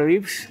you wanna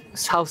live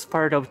south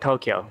part of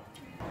Tokyo.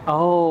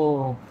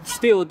 Oh,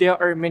 still there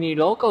are many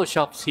local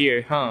shops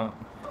here, huh?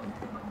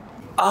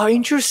 Oh,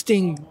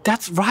 interesting.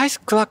 That's rice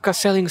cracker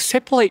selling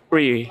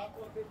separately.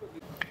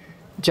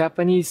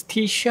 Japanese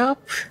tea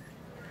shop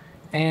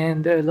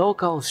and a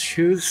local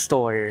shoe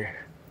store.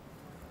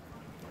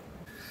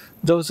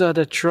 Those are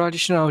the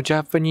traditional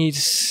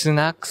Japanese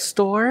snack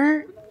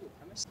store.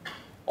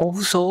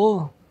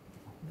 Also,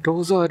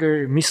 those are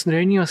the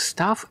miscellaneous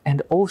stuff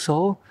and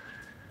also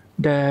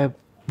the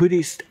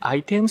Buddhist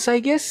items, I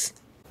guess.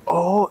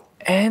 Oh,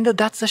 and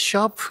that's a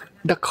shop,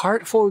 the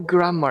cart for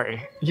grammar.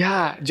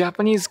 Yeah,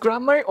 Japanese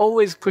grammar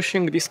always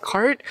pushing this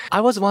cart.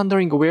 I was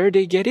wondering where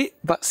they get it,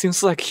 but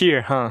seems like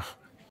here, huh?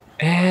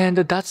 And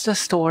that's the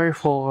store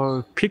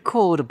for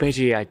pickled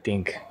veggie, I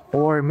think.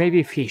 Or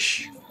maybe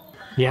fish.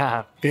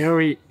 Yeah,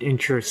 very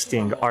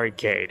interesting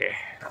arcade.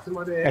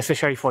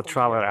 Especially for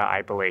traveler,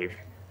 I believe.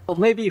 Well,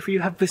 maybe if you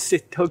have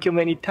visited Tokyo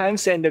many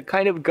times and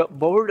kind of got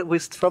bored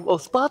with travel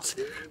spots,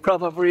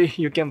 probably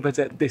you can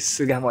visit this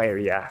Sugamo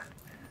area.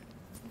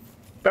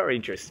 Very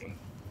interesting.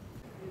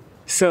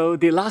 So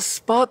the last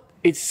spot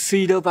is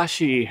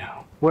Suidobashi,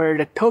 where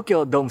the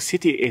Tokyo Dome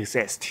City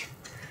exists.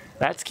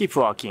 Let's keep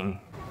walking.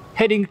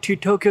 Heading to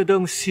Tokyo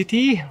Dome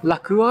City,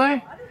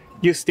 LaQua,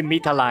 use the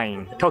Mita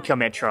line, Tokyo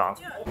Metro.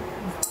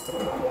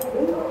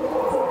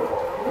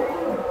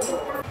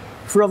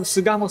 From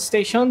Sugamo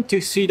Station to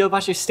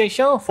Suidobashi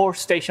Station, 4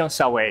 stations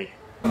away.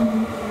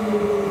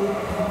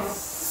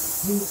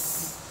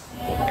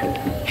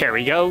 Here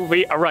we go,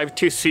 we arrived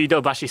to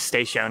Suidobashi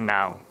Station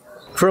now.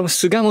 From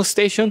Sugamo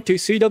Station to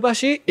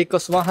Suidobashi, it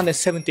costs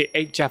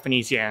 178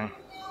 Japanese yen.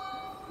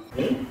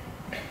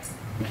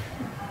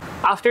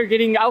 After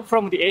getting out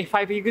from the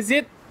A5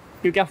 exit,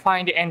 you can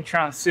find the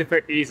entrance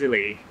super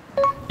easily.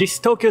 This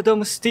Tokyo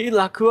Dome City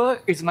LaQua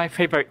is my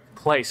favorite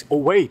place. Oh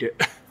wait,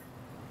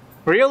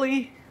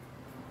 really?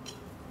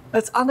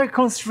 That's under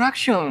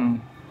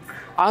construction.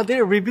 Are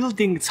they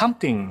rebuilding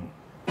something?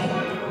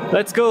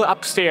 Let's go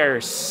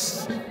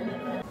upstairs.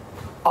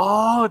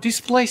 Oh,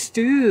 this place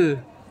too.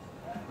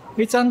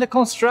 It's under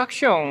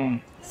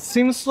construction.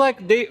 Seems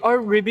like they are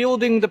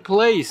rebuilding the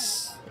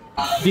place.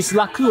 This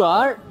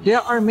LaQua,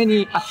 there are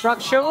many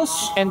attractions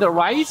and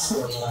rides.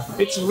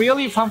 It's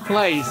really fun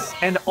place.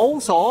 And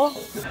also,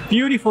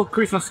 beautiful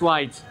Christmas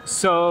lights.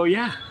 So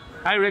yeah,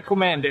 I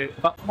recommend it.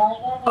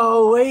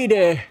 Oh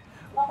wait,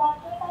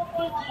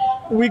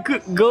 we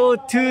could go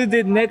to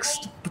the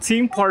next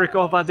theme park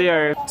over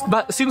there.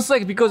 But seems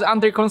like because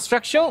under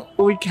construction,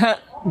 we can't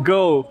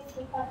go.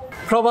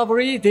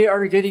 Probably they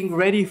are getting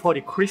ready for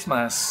the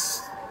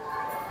Christmas.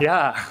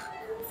 Yeah,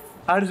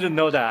 I didn't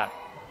know that.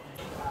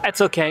 It's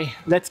okay,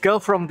 let's go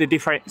from the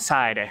different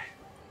side.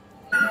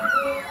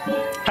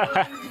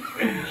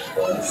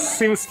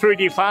 Seems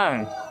pretty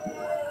fun.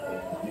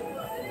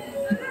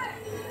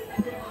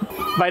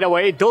 By the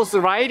way, those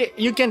rides,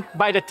 you can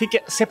buy the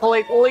ticket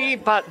separately,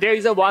 but there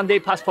is a one-day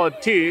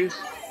passport too.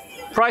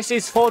 Price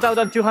is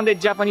 4,200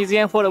 Japanese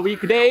yen for the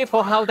weekday,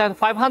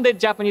 4,500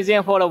 Japanese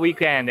yen for the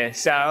weekend.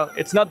 So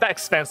it's not that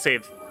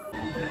expensive.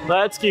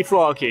 Let's keep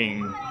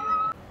walking.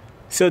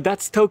 So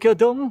that's Tokyo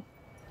Dome.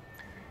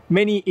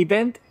 Many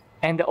events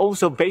and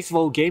also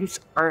baseball games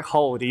are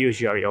held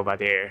usually over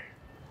there.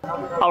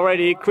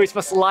 Already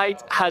Christmas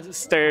light has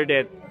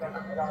started.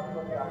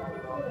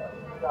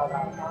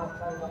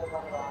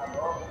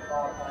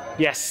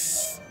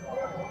 Yes,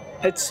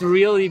 it's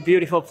really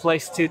beautiful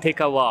place to take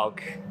a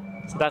walk.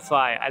 So that's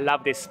why I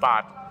love this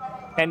spot.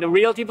 And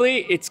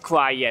relatively, it's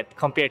quiet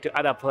compared to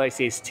other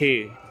places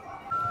too.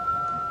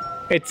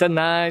 It's a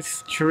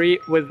nice tree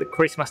with the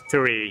Christmas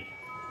tree.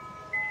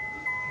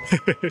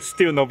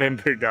 Still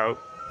November though.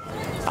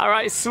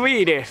 Alright,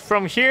 sweet.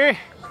 From here,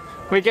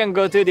 we can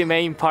go to the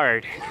main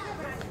part.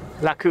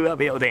 LaQua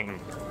building.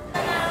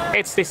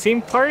 It's the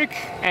theme park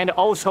and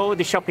also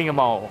the shopping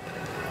mall.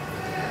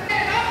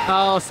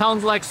 Oh,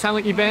 sounds like some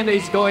event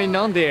is going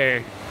on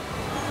there.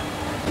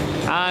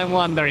 I'm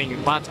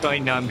wondering what's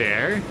going on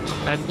there.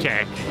 Let's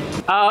check.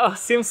 Oh,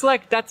 seems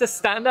like that's a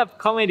stand-up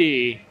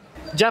comedy.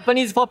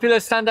 Japanese popular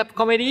stand-up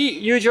comedy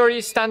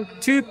usually stand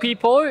 2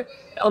 people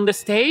on the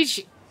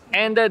stage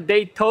and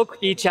they talk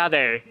each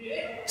other.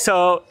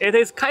 So it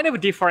is kind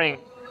of different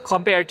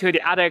compared to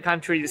the other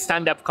countries'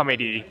 stand-up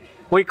comedy.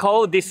 We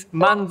call this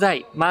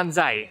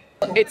manzai.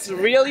 It's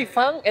really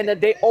fun and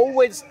they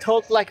always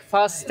talk like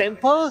fast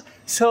tempo.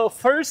 So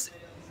first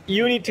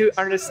you need to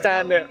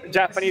understand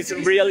Japanese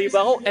really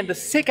well. And the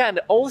second,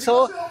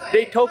 also,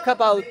 they talk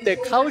about the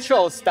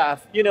cultural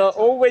stuff. You know,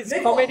 always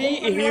comedy,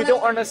 if you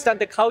don't understand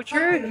the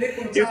culture,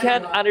 you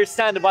can't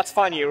understand what's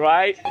funny,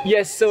 right?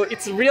 Yes, so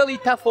it's really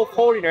tough for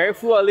foreigners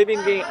who are living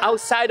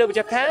outside of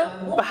Japan.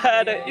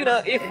 But, you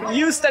know, if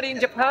you study in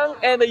Japan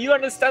and you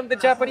understand the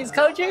Japanese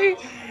culture,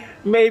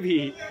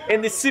 maybe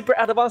in the super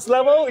advanced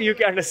level, you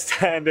can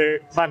understand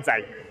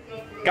Banzai.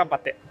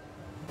 Ganbatte.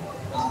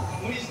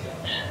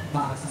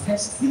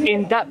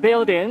 In that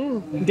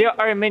building, there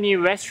are many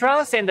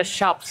restaurants and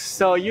shops,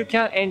 so you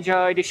can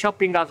enjoy the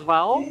shopping as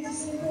well.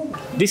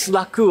 This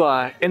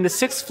LaQua, in the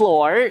 6th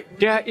floor,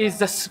 there is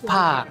the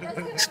spa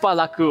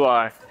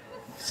LaQua.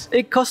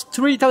 It costs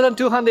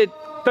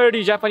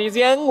 3,230 Japanese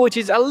yen, which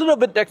is a little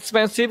bit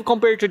expensive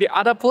compared to the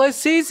other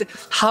places.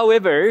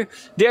 However,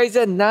 there is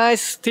a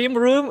nice steam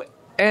room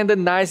and a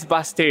nice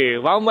bath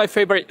too. One of my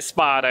favorite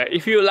spots.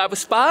 If you love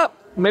spa,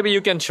 maybe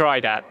you can try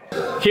that.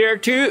 Here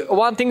too,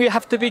 one thing you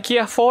have to be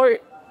careful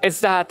is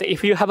that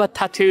if you have a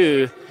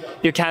tattoo,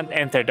 you can't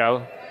enter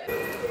though.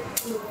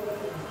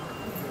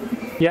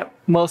 Yep,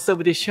 most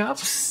of the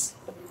shops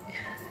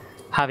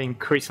having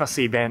Christmas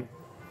event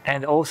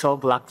and also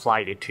Black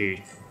Friday too.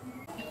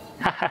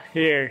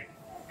 Here,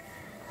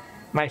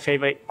 my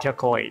favorite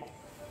chocolate.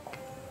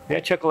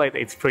 Their chocolate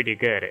is pretty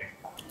good.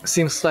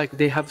 Seems like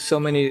they have so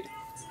many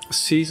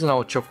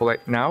seasonal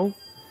chocolate now.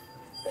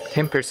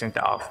 10%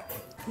 off.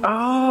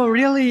 Oh,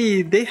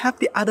 really? They have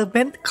the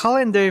advent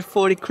calendar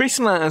for the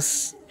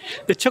Christmas.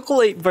 The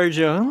chocolate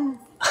version?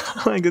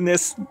 Oh my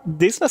goodness,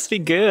 this must be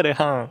good,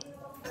 huh?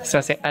 すい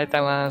ません、ありがと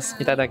うございます。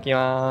いただき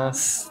ま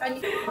す。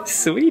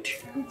Sweet.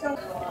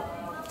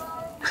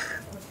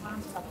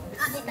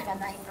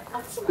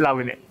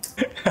 Loving it.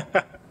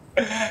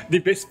 The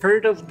best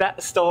part of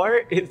that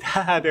store is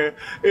that,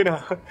 you know,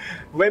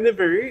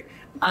 whenever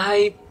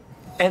I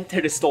enter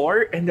the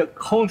store and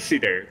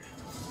consider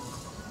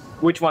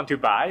which one to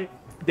buy,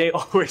 they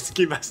always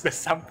give us the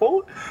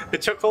sample, the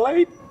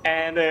chocolate,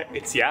 and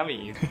it's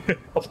yummy.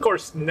 Of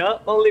course,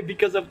 not only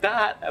because of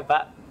that,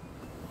 but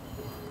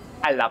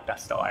I love that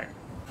store.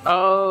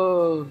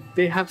 Oh,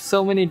 they have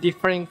so many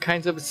different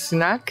kinds of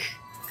snack.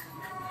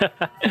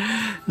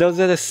 Those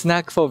are the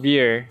snack for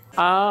beer.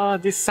 Ah,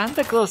 this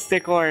Santa Claus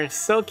decor is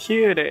so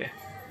cute.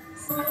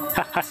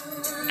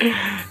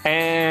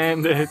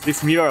 And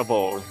this mirror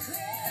bowl.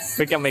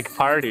 We can make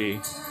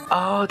party.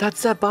 Oh,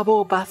 that's a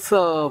bubble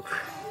bathtub.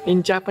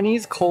 In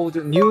Japanese called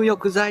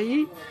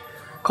Ryukuzai.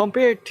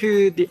 Compared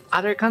to the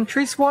other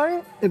countries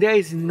one, there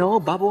is no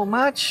bubble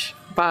much,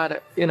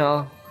 but you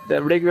know,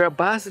 the regular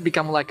baths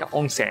become like an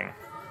onsen.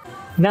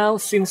 Now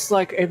seems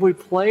like every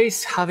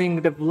place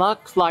having the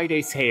Black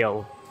Friday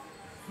sale.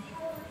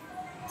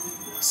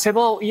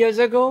 Several years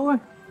ago,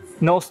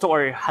 no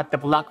store had the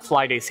Black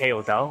Friday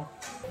sale though.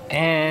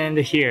 And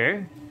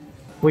here,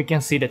 we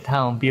can see the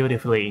town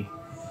beautifully.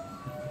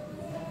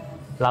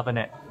 Loving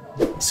it.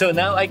 So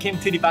now I came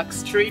to the back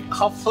street.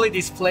 Hopefully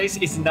this place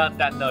is not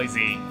that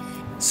noisy.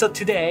 So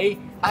today,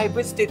 I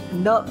visited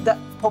not that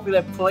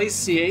popular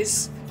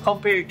places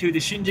compared to the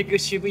Shinjuku,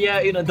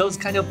 Shibuya, you know, those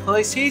kind of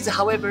places.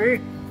 However,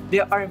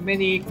 there are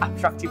many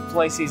attractive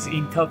places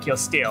in Tokyo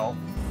still.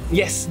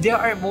 Yes, there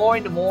are more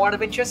and more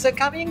adventures are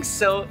coming,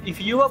 so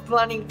if you are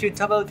planning to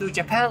travel to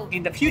Japan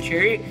in the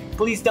future,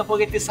 please don't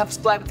forget to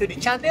subscribe to the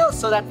channel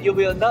so that you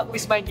will not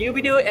miss my new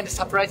video and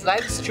surprise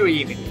live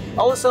stream.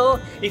 Also,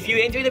 if you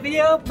enjoyed the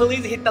video,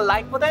 please hit the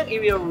like button. It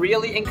will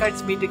really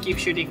encourage me to keep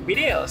shooting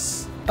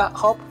videos. But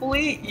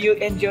hopefully you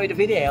enjoy the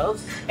video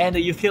and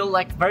you feel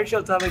like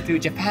virtual travel to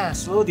Japan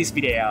through this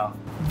video.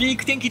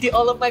 Big thank you to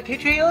all of my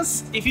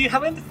Patreons. If you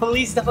haven't,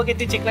 please don't forget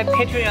to check my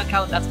Patreon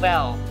account as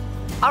well.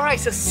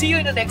 Alright, so see you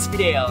in the next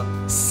video.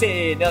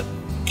 Se no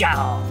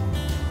go!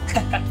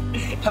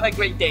 Have a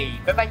great day.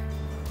 Bye bye.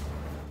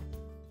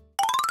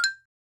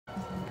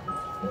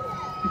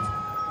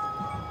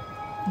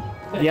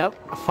 Yep,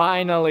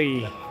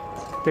 finally,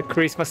 the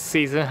Christmas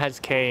season has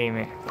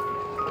came.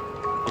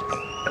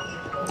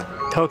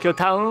 Tokyo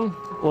town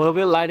will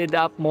be lighted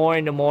up more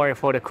and more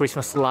for the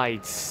Christmas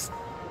lights.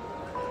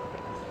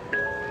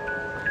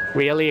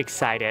 Really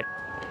excited.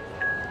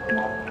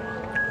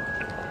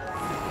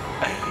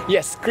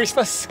 Yes,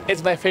 Christmas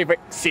is my favorite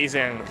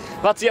season.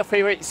 What's your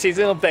favorite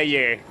season of the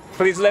year?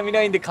 Please let me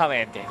know in the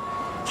comment.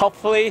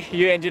 Hopefully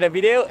you enjoyed the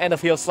video and it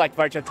feels like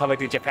virtual travel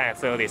to Japan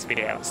through this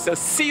video. So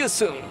see you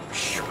soon!